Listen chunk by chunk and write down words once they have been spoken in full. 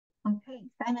Okay,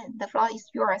 Simon, the floor is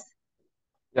yours.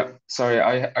 Yeah, sorry,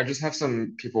 I just have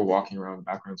some people walking around the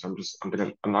background, so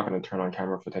I'm not gonna turn on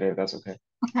camera for today, if that's okay.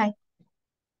 Okay.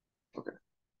 Okay.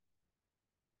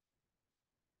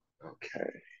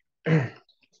 Okay.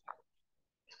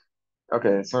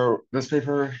 Okay, so this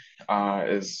paper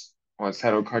is it's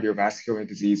titled Cardiovascular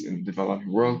Disease in the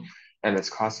Developing World and its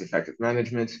Cost-Effective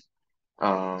Management.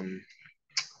 Um,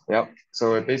 yep.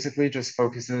 So it basically just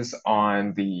focuses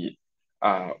on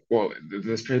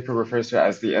this paper refers to it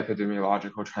as the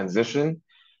epidemiological transition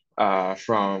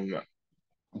from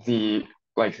the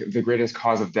the greatest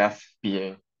cause of death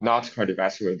being not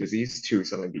cardiovascular disease to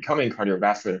suddenly becoming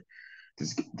cardiovascular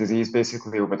disease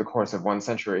basically over the course of 1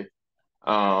 century.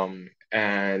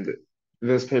 And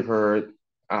this paper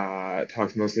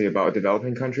talks mostly about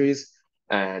developing countries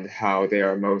and how they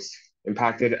are most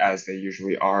impacted as they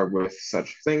usually are with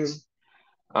such things.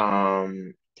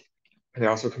 Um, they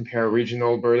also compare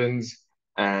regional burdens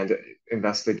and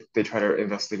they try to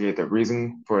investigate the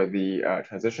reason for the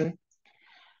transition.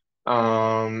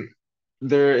 Um,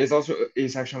 there is also a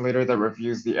section later that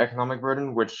reviews the economic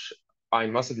burden, which I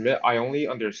must admit I only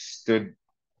understood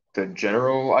the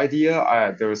general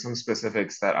idea. There were some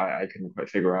specifics that I couldn't quite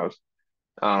figure out.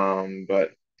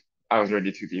 But I was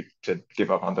already too deep to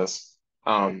give up on this.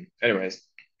 Anyways,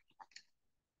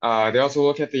 they also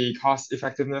look at the cost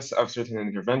effectiveness of certain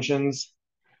interventions.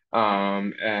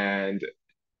 And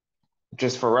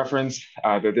just for reference,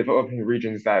 the developing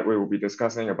regions that we will be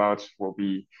discussing about will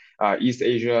be East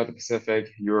Asia, the Pacific,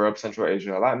 Europe, Central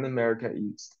Asia, Latin America,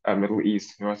 Middle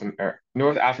East,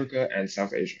 North Africa, and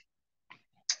South Asia.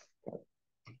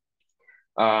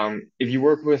 If you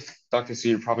work with Dr. C,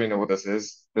 you probably know what this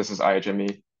is. This is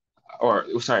IHME, or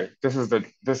sorry, this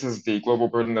is the Global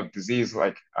Burden of Disease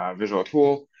visual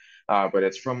tool, but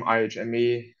it's from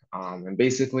IHME. And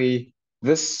basically,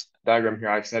 this diagram here,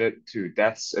 I've set it to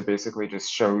deaths. It basically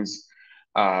just shows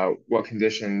what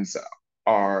conditions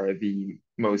are the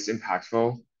most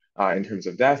impactful in terms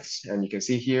of deaths. And you can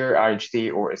see here,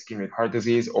 IHD or ischemic heart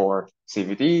disease or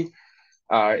CVD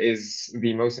is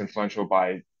the most influential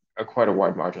by quite a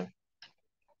wide margin.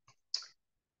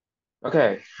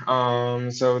 Okay,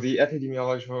 so the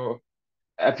epidemiological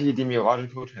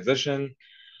transition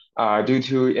due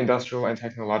to industrial and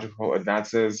technological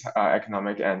advances,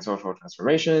 economic and social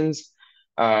transformations.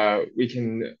 We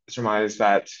can surmise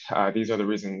that these are the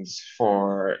reasons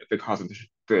for the cause of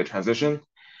the transition.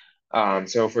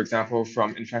 So, for example,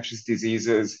 from infectious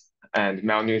diseases and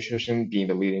malnutrition being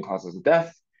the leading causes of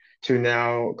death to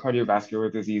now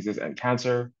cardiovascular diseases and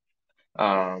cancer.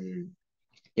 Um,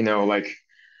 like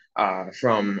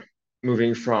from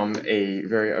moving from a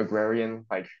very agrarian,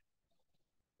 like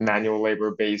manual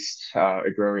labor based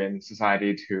agrarian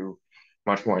society to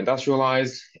much more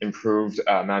industrialized, improved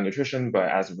malnutrition. But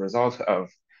as a result of,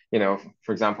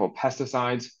 for example,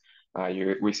 pesticides,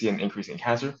 we see an increase in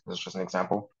cancer. This is just an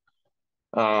example.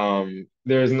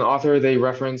 There's an author they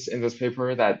reference in this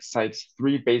paper that cites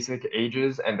three basic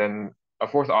ages and then a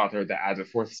fourth author that adds a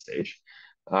fourth stage.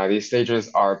 These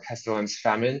stages are pestilence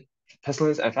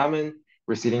and famine,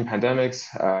 receding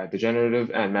pandemics,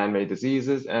 degenerative and man-made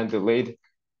diseases, and delayed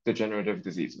degenerative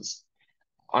diseases.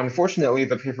 Unfortunately,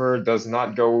 the paper does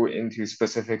not go into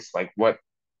specifics like what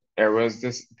eras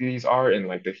these are in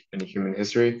in the human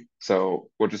history. So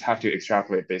we'll just have to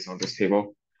extrapolate based on this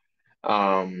table.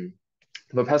 Um,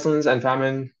 the pestilence and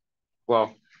famine,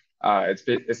 well, it's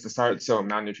the start. So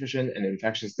malnutrition and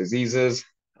infectious diseases.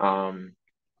 Um,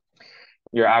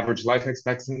 your average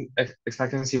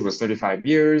expectancy was 35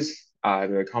 years.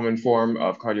 The common form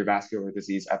of cardiovascular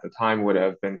disease at the time would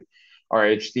have been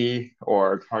RHD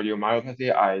or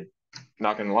cardiomyopathy. I'm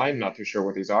not gonna lie, I'm not too sure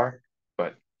what these are,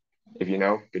 but if you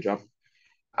know, good job.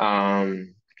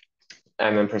 Um,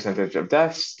 and then percentage of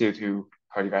deaths due to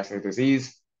cardiovascular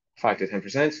disease, 5 to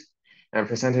 10%. And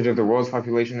percentage of the world's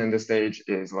population in this stage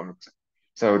is 11%.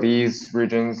 So these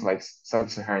regions like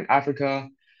sub-Saharan Africa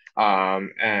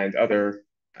and other,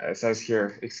 it says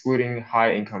here, excluding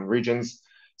high-income regions.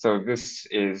 So this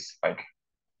is like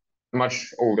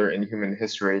much older in human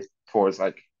history towards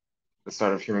like the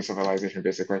start of human civilization,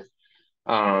 basically.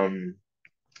 Um,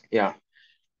 yeah.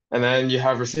 And then you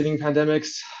have receding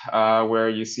pandemics, where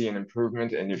you see an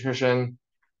improvement in nutrition,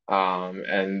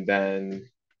 and then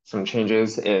some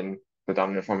changes in the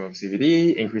dominant form of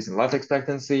CVD, increase in life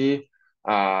expectancy,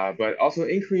 but also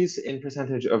increase in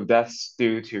percentage of deaths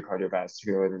due to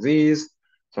cardiovascular disease,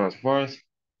 so on and so forth.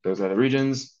 Those are the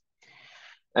regions.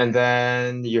 And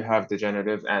then you have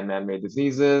degenerative and man-made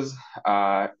diseases.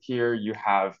 Here you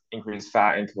have increased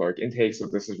fat and caloric intake, so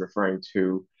this is referring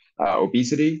to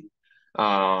obesity.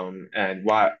 and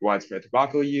widespread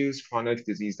tobacco use, chronic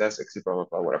disease deaths, etc., blah, blah,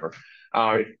 blah, whatever.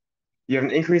 Uh, you have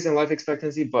an increase in life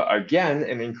expectancy, but again,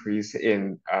 an increase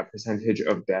in percentage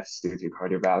of deaths due to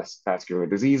cardiovascular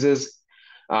diseases.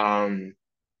 Um,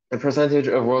 the percentage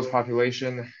of world's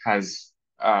population has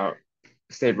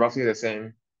stayed roughly the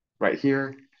same right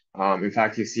here. In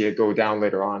fact, you see it go down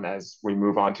later on as we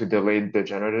move on to delayed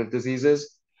degenerative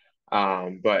diseases.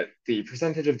 But the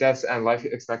percentage of deaths and life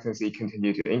expectancy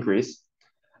continue to increase.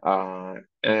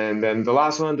 And then the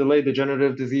last one, delayed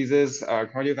degenerative diseases,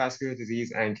 cardiovascular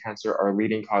disease and cancer are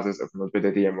leading causes of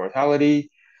morbidity and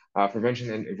mortality.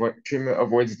 Prevention and treatment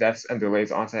avoids deaths and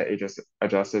delays onset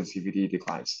age-adjusted CVD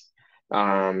declines.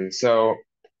 So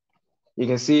you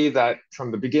can see that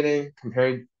from the beginning,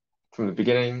 compared from the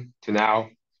beginning to now,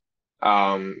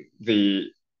 the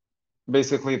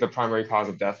basically the primary cause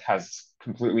of death has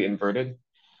completely inverted.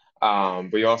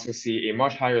 But you also see a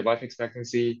much higher life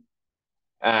expectancy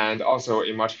and also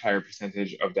a much higher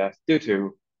percentage of death due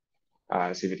to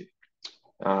CVD.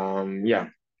 Yeah.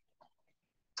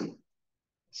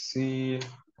 See.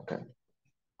 Okay.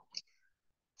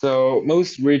 So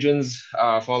most regions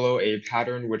follow a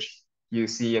pattern which you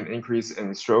see an increase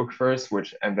in stroke first,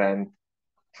 which and then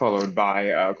followed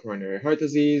by coronary heart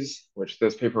disease, which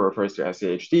this paper refers to as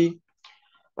CHD.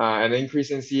 An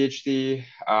increase in CHD,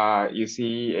 you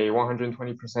see a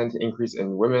 120% increase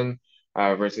in women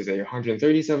versus a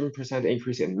 137%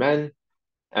 increase in men.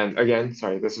 And again,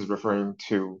 sorry, this is referring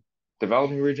to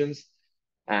developing regions.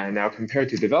 And now compared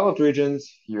to developed regions,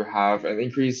 you have an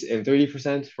increase in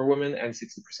 30% for women and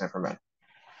 60% for men.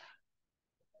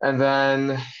 And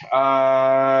then,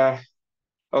 oh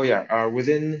yeah,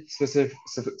 within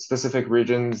specific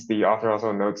regions, the author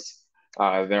also notes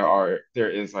there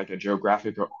is like a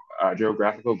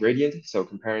geographical gradient. So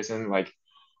comparison, like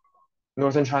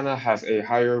northern China has a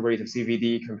higher rate of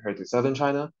CVD compared to southern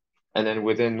China, and then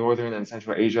within northern and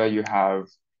central Asia, you have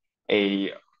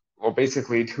a well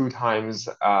basically two times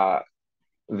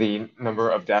the number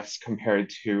of deaths compared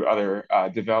to other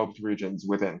developed regions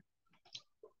within.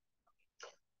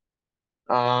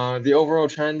 The overall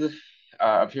trend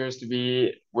appears to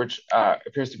be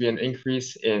an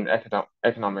increase in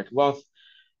economic wealth,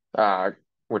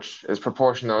 which is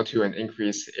proportional to an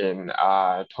increase in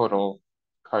total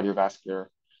cardiovascular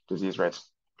disease rates.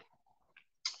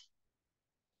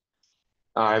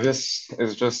 This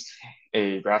is just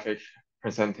a graphic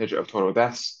percentage of total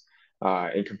deaths.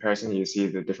 In comparison, you see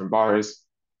the different bars.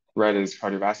 Red is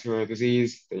cardiovascular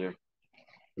disease. Then you have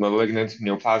malignant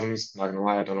neoplasms. Not gonna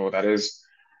lie, I don't know what that is.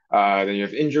 Then you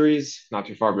have injuries, not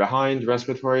too far behind,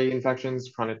 respiratory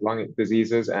infections, chronic lung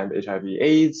diseases, and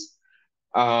HIV/AIDS.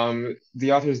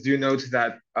 The authors do note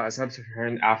that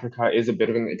sub-Saharan Africa is a bit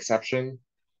of an exception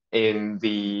in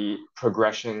the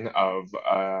progression of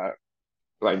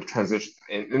like transition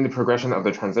in the progression of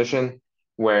the transition,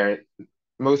 where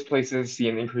most places see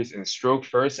an increase in stroke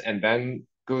first and then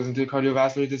goes into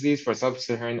cardiovascular disease. For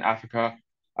sub-Saharan Africa,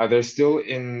 they're still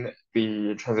in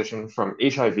the transition from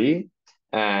HIV,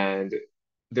 and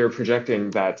they're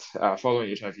projecting that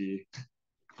following HIV,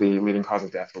 the leading cause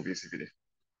of death will be CVD.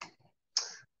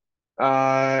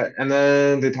 And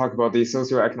then they talk about the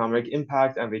socioeconomic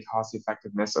impact and the cost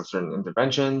effectiveness of certain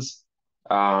interventions.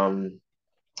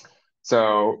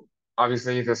 So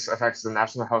obviously, this affects the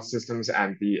national health systems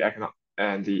and the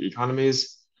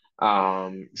economies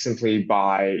simply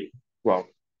by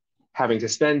having to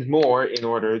spend more in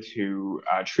order to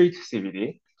treat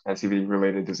CVD and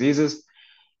CVD-related diseases.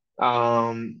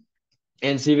 And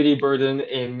CVD burden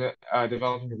in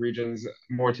developing regions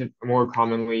more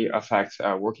commonly affect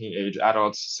working age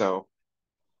adults. So,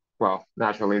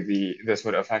 naturally, this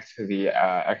would affect the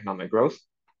economic growth.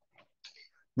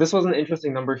 This was an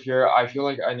interesting number here. I feel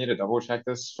like I need to double check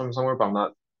this from somewhere,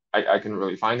 but I couldn't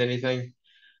really find anything.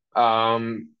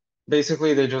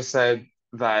 Basically, they just said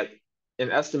that an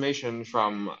estimation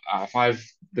from 5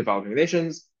 developing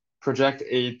nations project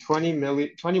a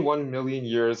 21 million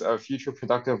years of future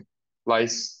productive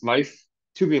life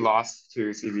to be lost to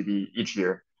CVD each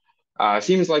year.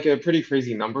 Seems like a pretty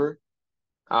crazy number.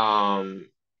 I'm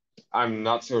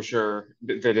not so sure.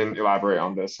 They didn't elaborate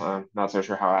on this. I'm not so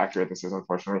sure how accurate this is,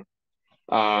 unfortunately.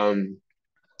 Um,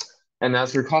 and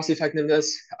as for cost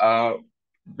effectiveness,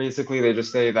 basically they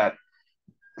just say that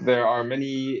there are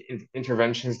many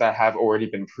interventions that have already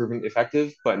been proven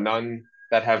effective, but none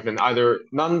that have been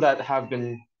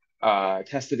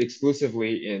tested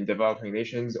exclusively in developing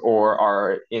nations or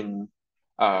are in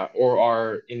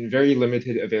very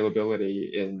limited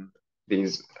availability in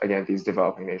these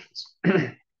developing nations.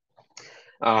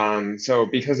 So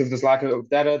because of this lack of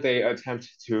data, they attempt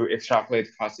to extrapolate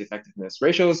cost effectiveness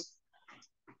ratios.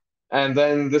 And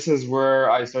then this is where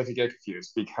I start to get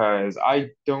confused because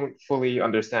I don't fully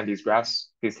understand these graphs,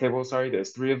 these tables, sorry,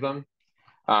 there's three of them.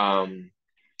 Um,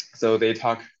 so they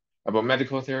talk about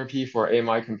medical therapy for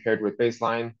AMI compared with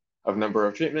baseline of number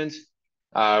of treatment,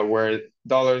 where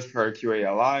dollars per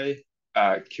QALI,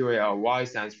 QALY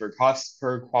stands for costs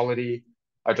per quality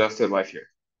adjusted life year.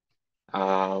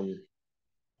 Um,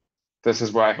 this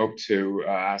is what I hope to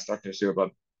ask Dr. Su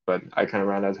about, but I kind of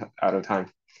ran out of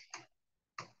time.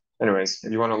 Anyways,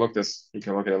 if you want to look this, you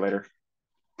can look at it later.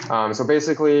 So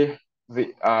basically,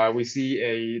 we see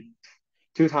a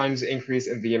 2 times increase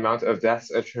in the amount of deaths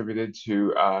attributed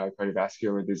to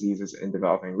cardiovascular diseases in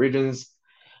developing regions.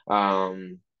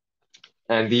 Um,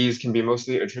 and these can be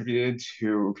mostly attributed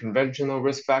to conventional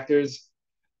risk factors,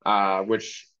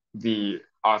 which the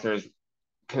authors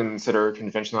consider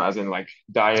conventional as in like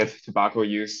diet, tobacco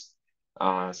use,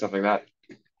 stuff like that.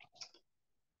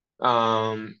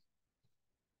 Um,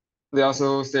 They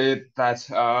also state that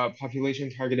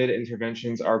population-targeted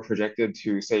interventions are projected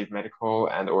to save medical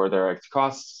and or direct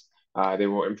costs. They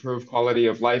will improve quality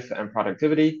of life and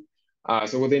productivity.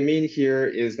 So what they mean here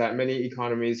is that many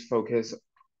economies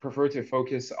prefer to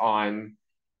focus on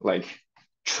like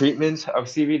treatment of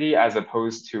CVD as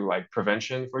opposed to like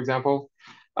prevention, for example.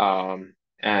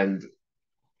 And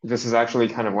this is actually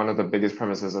kind of one of the biggest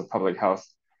premises of public health,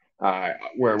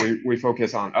 where we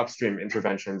focus on upstream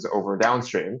interventions over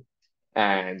downstream.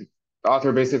 And the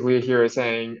author basically here is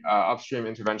saying upstream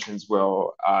interventions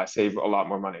will save a lot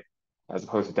more money as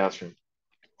opposed to downstream.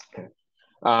 Okay.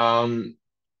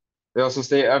 They also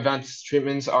state advanced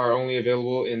treatments are only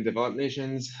available in developed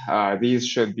nations. These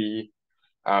should be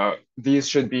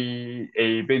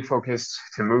a big focus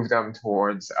to move them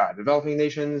towards developing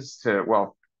nations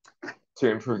to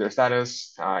improve their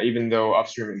status. Even though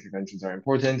upstream interventions are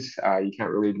important, you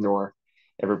can't really ignore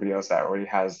everybody else that already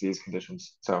has these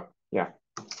conditions. So yeah,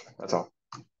 that's all.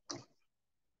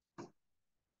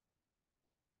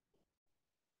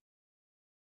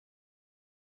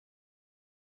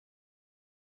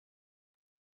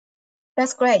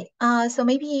 That's great. So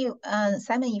maybe,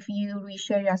 Simon, if you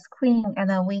reshare your screen and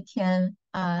then we can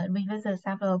revisit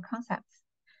several concepts.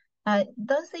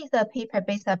 This is a paper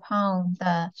based upon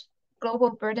the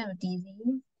global burden of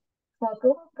disease. For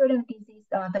global burden of disease,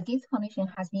 the Gates Foundation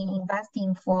has been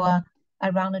investing for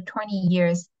around 20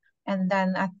 years. And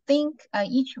then I think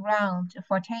each round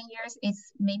for 10 years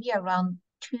is maybe around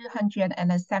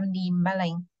 $270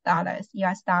 million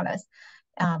US dollars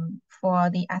for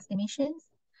the estimations.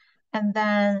 And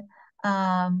then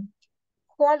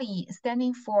quality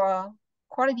standing for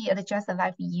quality adjusted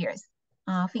life years.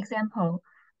 For example,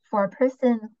 for a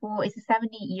person who is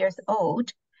 70 years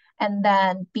old, and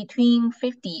then between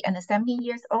 50 and 70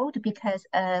 years old because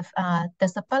of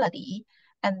disability,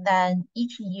 and then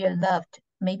each year lived,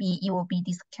 maybe it will be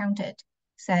discounted,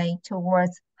 say,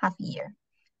 towards half year.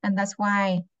 And that's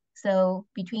why, so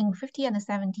between 50 and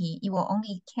 70, it will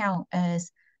only count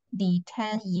as the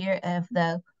 10 year of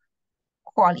the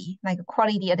quality, like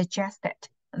quality adjusted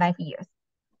life years.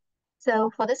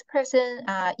 So for this person,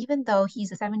 even though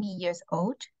he's 70 years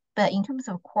old, but in terms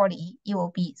of quality, it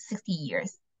will be 60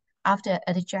 years after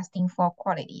adjusting for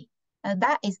quality.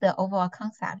 That is the overall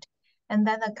concept. And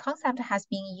then the concept has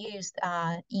been used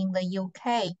in the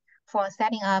UK for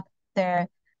setting up their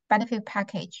benefit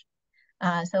package.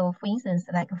 So for instance,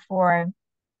 like for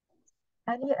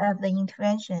any of the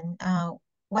intervention,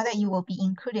 whether you will be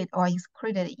included or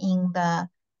excluded in the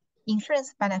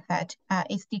insurance benefit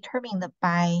is determined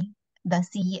by the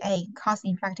CEA, cost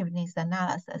effectiveness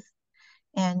analysis.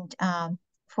 And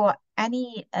for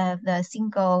any of the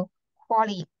single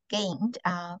quality gained,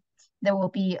 there will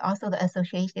be also the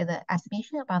associated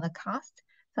estimation about the cost.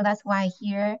 So that's why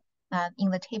here in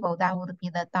the table, that would be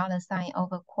the dollar sign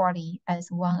over quality as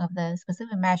one of the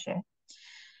specific measure.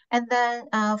 And then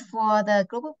for the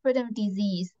global burden of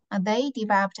disease, they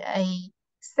developed a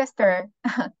sister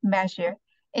measure.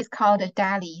 It's called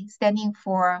DALY, standing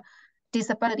for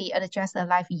Disability Adjusted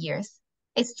Life Years.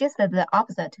 It's just the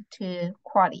opposite to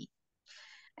quality.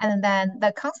 And then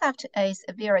the concept is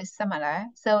very similar.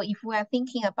 So if we are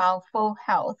thinking about full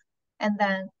health, and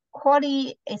then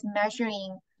quality is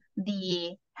measuring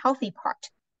the healthy part,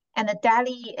 and the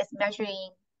DALY is measuring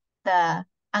the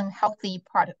unhealthy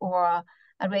part or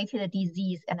related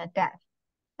disease and death,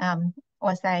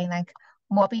 or say like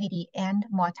morbidity and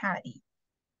mortality.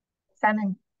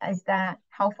 Simon, is that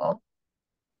helpful?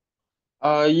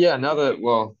 Yeah,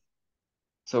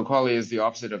 so quality is the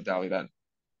opposite of DALI. That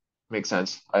makes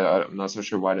sense. I'm not so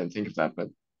sure why I didn't think of that, but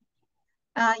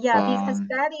Yeah, because Um,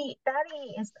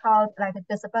 DALI is called like a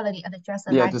disability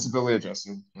adjusted yeah, life. disability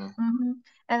adjusted. Yeah.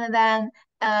 And then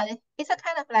it's a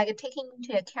kind of like taking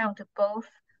into account both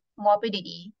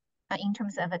morbidity in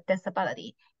terms of a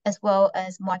disability as well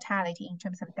as mortality in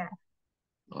terms of death.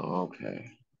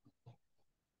 Okay.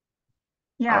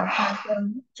 Yeah, Uh, so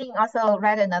Jean also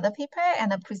read another paper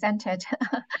and presented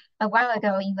a while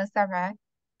ago in the summer.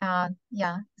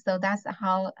 Yeah, so that's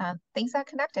how things are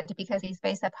connected because it's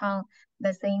based upon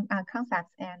the same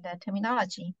concepts and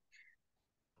terminology.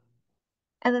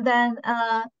 And then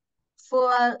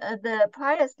for the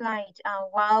prior slide,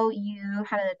 while you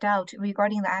had a doubt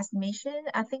regarding the estimation,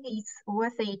 I think it's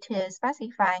worth it to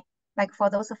specify, like for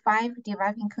those five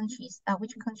deriving countries,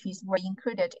 which countries were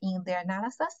included in their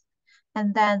analysis.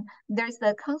 And then there's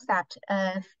the concept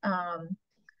of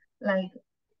like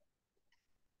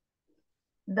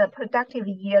the productive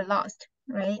year lost,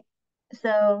 right?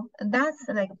 So that's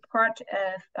like part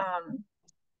of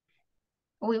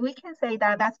we can say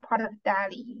that that's part of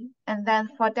DALI. And then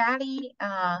for DALI,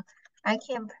 I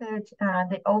can put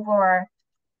the overall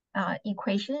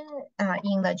equation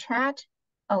in the chat.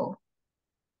 Oh,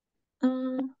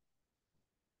 um,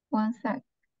 one sec.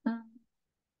 Um,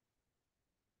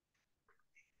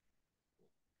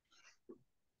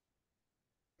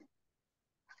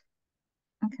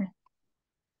 okay.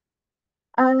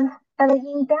 And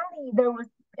in DALI,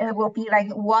 there will be like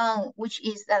one, which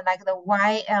is like the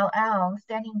YLL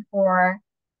standing for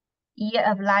year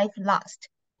of life lost,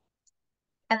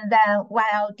 and then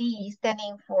YLD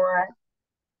standing for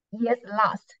years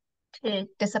lost to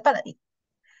disability.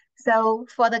 So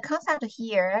for the concept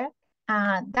here,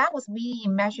 that was really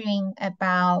measuring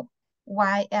about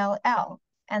YLL.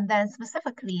 And then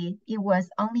specifically, it was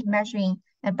only measuring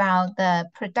about the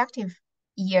productive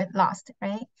year lost,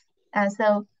 right?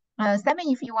 Simon,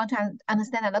 if you want to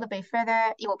understand a little bit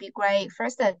further, it would be great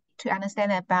first to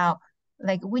understand about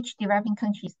like which deriving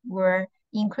countries were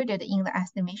included in the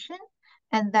estimation.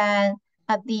 And then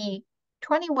the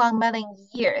 21 million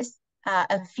years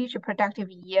of future productive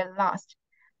year lost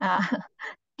uh,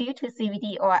 due to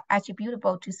CVD or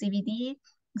attributable to CVD.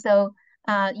 So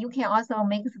you can also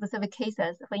make specific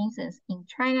cases. For instance, in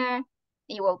China,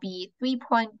 it will be 3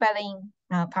 billion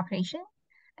population.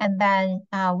 And then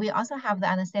we also have the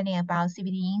understanding about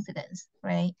CVD incidence,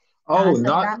 right? oh, So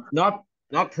that,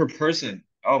 not per person.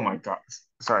 Oh my God.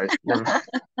 Sorry. Never.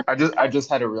 I just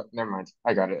had a never mind.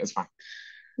 I got it. It's fine.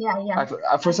 yeah, yeah.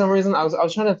 For some reason, I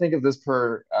was trying to think of this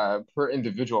per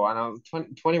individual, and I was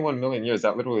 21 million years.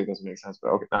 That literally doesn't make sense. But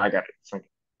okay, now I got it. It's fine.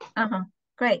 Uh-huh.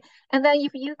 Great. And then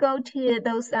if you go to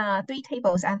those three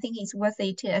tables, I think it's worth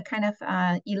it to kind of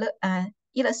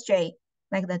illustrate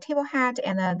like the table head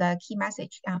and the key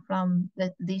message from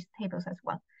these tables as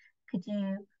well. Could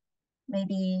you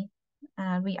maybe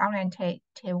reorientate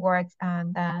towards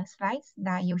the slides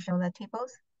that you show the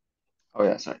tables? Oh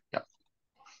yeah, sorry. Yeah.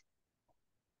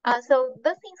 So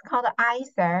this is called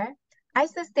ICER.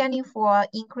 ICER standing for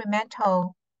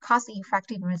incremental cost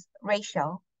effectiveness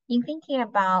ratio. In thinking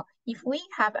about if we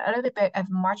have a little bit of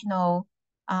marginal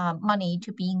money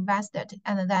to be invested,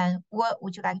 and then what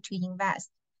would you like to invest?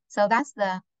 So that's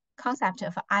the concept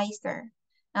of ICER.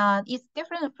 It's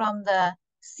different from the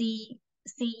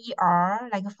CER,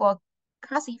 like for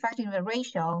cost effectiveness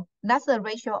ratio, that's the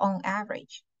ratio on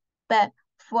average. But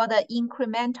for the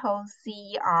incremental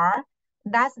CER,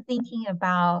 that's thinking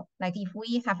about like if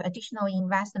we have additional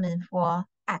investment for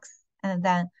X, and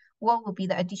then what would be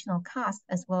the additional cost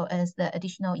as well as the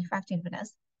additional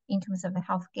effectiveness in terms of the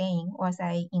health gain or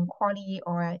say in quality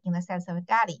or in the sense of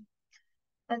data.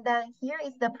 And then here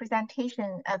is the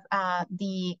presentation of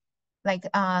the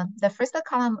first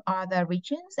column are the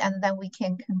regions, and then we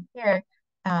can compare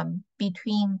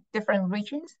between different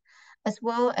regions as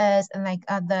well as like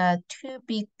the two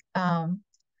big column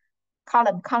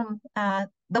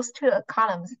those two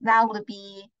columns that would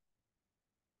be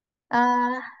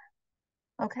uh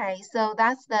okay, so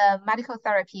that's the medical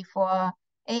therapy for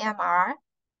AMR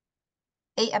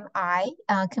AMI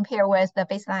compared with the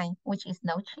baseline, which is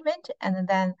no treatment, and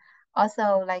then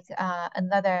also like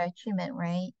another treatment,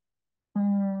 right?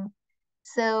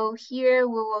 So here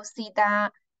we will see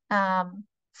that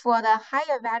for the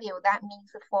higher value, that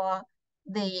means for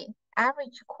the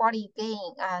average quality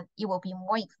gain, it will be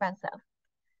more expensive.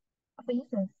 For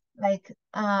instance, like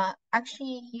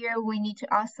actually here we need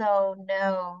to also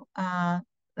know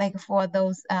like for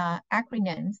those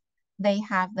acronyms, they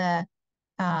have the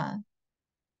uh,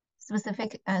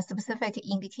 specific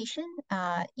indication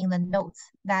in the notes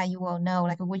that you will know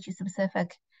like which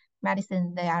specific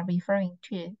medicine they are referring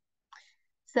to.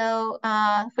 So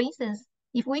for instance,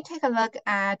 if we take a look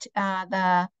at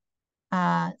the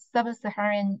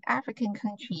sub-Saharan African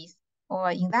countries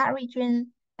or in that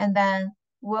region. And then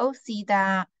we'll see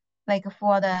that like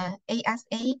for the ASA,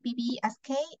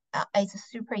 BBSK, it's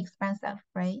super expensive,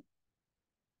 right?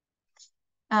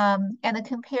 And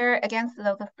compare against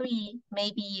those three,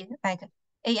 maybe like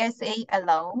ASA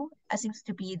alone seems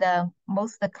to be the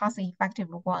most cost-effective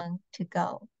one to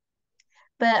go.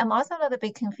 But I'm also a little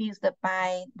bit confused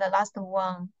by the last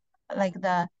one,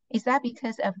 is that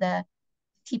because of the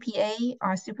TPA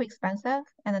are super expensive,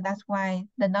 and that's why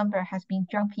the number has been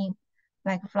jumping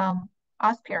like from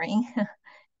aspirin,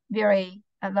 very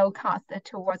low cost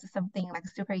towards something like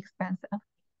super expensive.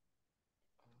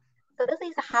 So this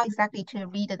is how exactly to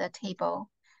read the table.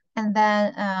 And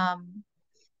then,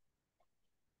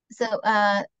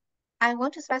 I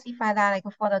want to specify that like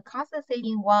for the cost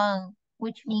saving one,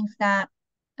 which means that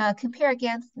compare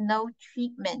against no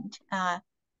treatment,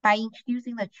 by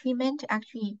introducing the treatment,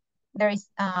 actually there is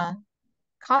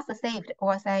cost saved,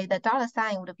 or say the dollar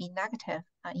sign would be negative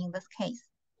in this case.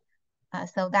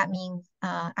 So that means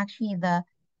actually the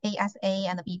ASA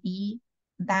and the BB,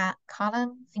 that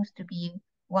column seems to be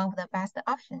one of the best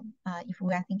options if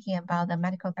we are thinking about the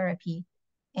medical therapy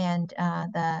and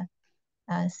the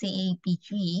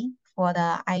CABG for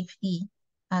the IHD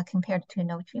compared to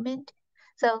no treatment.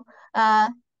 So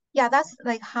yeah, that's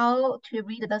like how to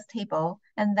read this table.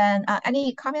 And then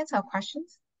any comments or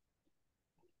questions?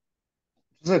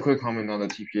 Just a quick comment on the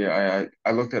TPA.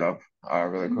 I looked it up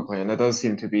really Mhm. quickly, and that does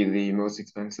seem to be the most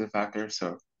expensive factor.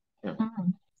 So, yeah.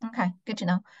 Mhm. Okay, good to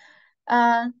know.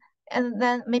 Uh, and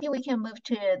then maybe we can move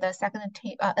to the second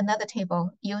table, another table.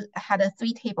 You had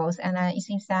three tables, and it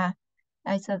seems that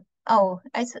it's a oh,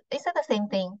 it's the same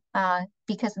thing.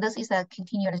 Because this is a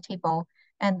continued table,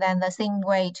 and then the same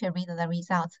way to read the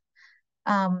results.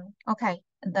 Okay,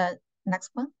 the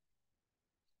next one.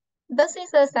 This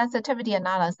is a sensitivity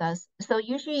analysis. So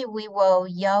usually we will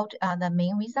yield the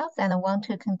main results and want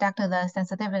to conduct the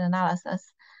sensitivity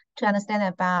analysis to understand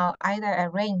about either a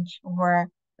range or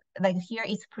like here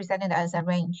it's presented as a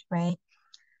range, right?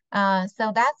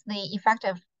 So that's the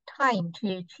effective time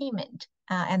to treatment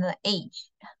and the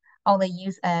age on the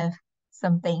use of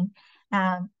something.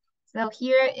 Um, so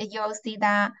here you'll see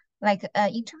that like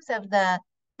in terms of the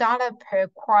dollar per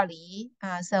quality,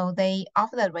 so they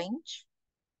offer the range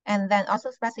and then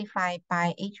also specify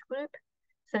by age group.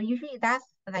 So usually that's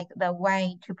like the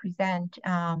way to present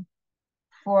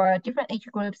for different age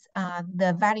groups,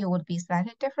 the value would be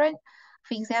slightly different.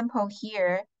 For example,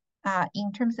 here,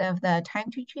 in terms of the time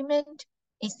to treatment,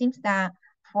 it seems that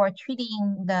for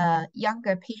treating the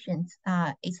younger patients,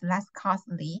 it's less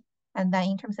costly. And then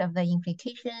in terms of the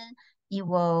implication, it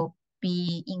will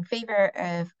be in favor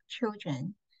of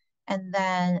children. And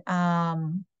then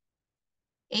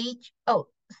age. Oh,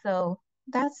 so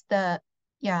that's the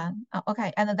yeah.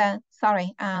 Okay, and then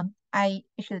sorry. I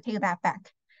should take that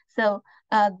back. So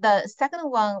the second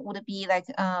one would be like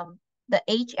the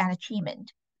age and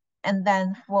achievement, and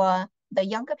then for the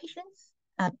younger patients,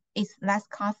 it's less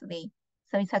costly.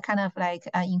 So it's a kind of like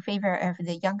in favor of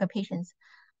the younger patients,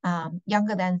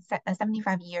 younger than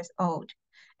 75 years old.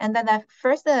 And then the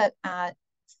first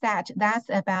set, that's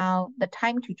about the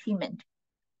time to treatment.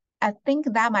 I think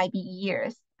that might be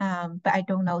years, but I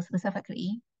don't know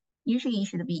specifically. Usually it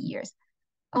should be years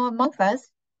or months,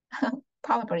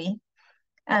 probably.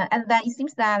 And then it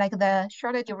seems that like the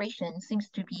shorter duration seems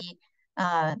to be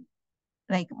uh,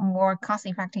 like more cost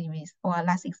effective or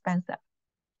less expensive.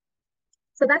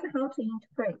 So that's how to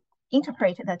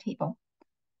interpret the table.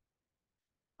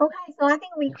 Okay, so I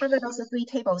think we covered those three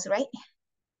tables, right?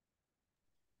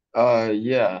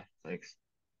 Yeah, thanks.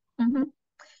 Mm-hmm.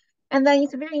 And then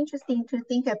it's very interesting to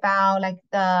think about like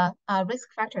the risk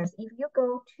factors. If you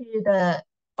go to the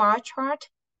bar chart,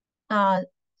 uh,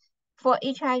 for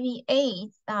HIV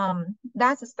AIDS,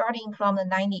 that's starting from the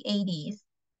 1980s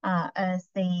as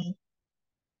the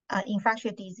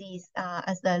infectious disease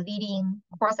as the leading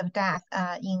cause of death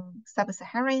in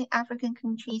sub-Saharan African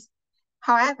countries.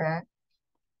 However,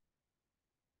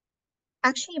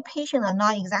 actually patients are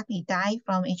not exactly die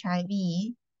from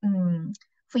HIV.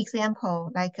 For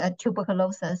example, like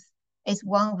tuberculosis is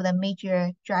one of the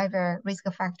major driver risk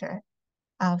factor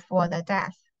for the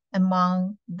death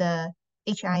among the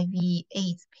HIV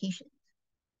AIDS patients.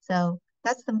 So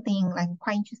that's something like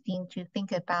quite interesting to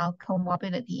think about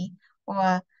comorbidity,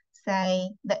 or say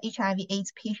the HIV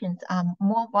AIDS patients are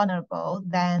more vulnerable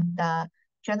than the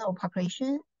general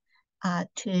population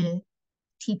to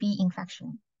TB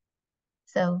infection.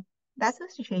 So that's the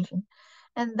situation.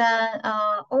 And then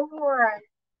overall,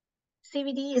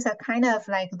 CVD is a kind of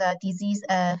like the disease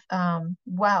of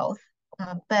wealth.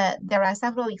 but there are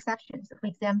several exceptions. For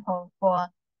example, for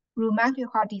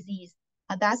rheumatoid heart disease,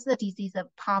 that's the disease of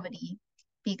poverty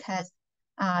because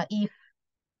if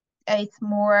it's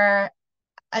more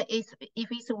if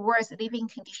it's worse living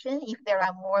condition, if there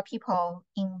are more people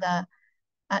in the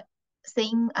uh,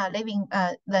 same living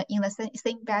in the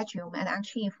same bedroom, and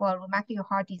actually for rheumatoid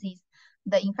heart disease,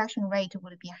 the infection rate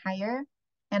would be higher.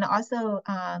 And also,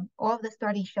 all of the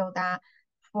studies show that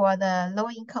for the low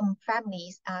income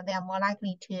families, they are more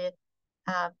likely to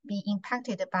be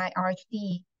impacted by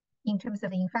RHD in terms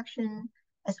of infection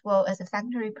as well as a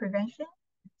secondary prevention.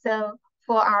 So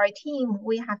for our team,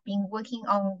 we have been working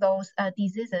on those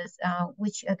diseases,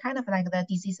 which are kind of like the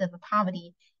disease of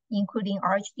poverty, including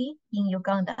RHD in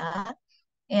Uganda.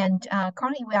 And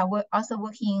currently, we are also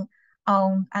working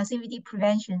on CVD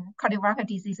prevention, cardiovascular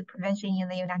disease prevention in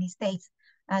the United States,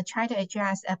 try to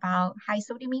address about high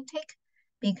sodium intake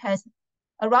because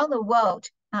around the world,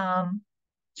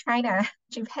 China,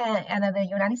 Japan, and the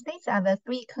United States are the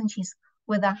three countries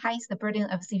with the highest burden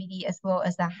of CVD as well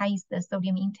as the highest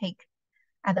sodium intake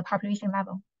at the population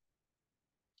level.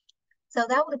 So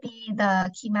that would be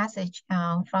the key message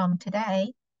from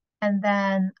today. And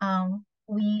then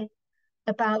we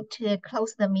about to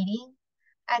close the meeting.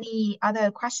 Any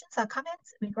other questions or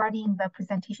comments regarding the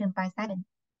presentation by Simon?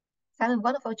 Simon,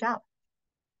 wonderful job.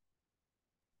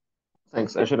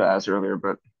 Thanks. I should have asked earlier,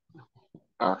 but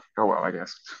oh well, I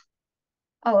guess.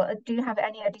 Oh, do you have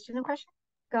any additional questions?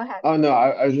 Go ahead. Oh no,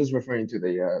 I was just referring to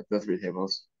the three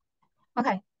tables.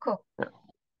 Okay, cool. Yeah.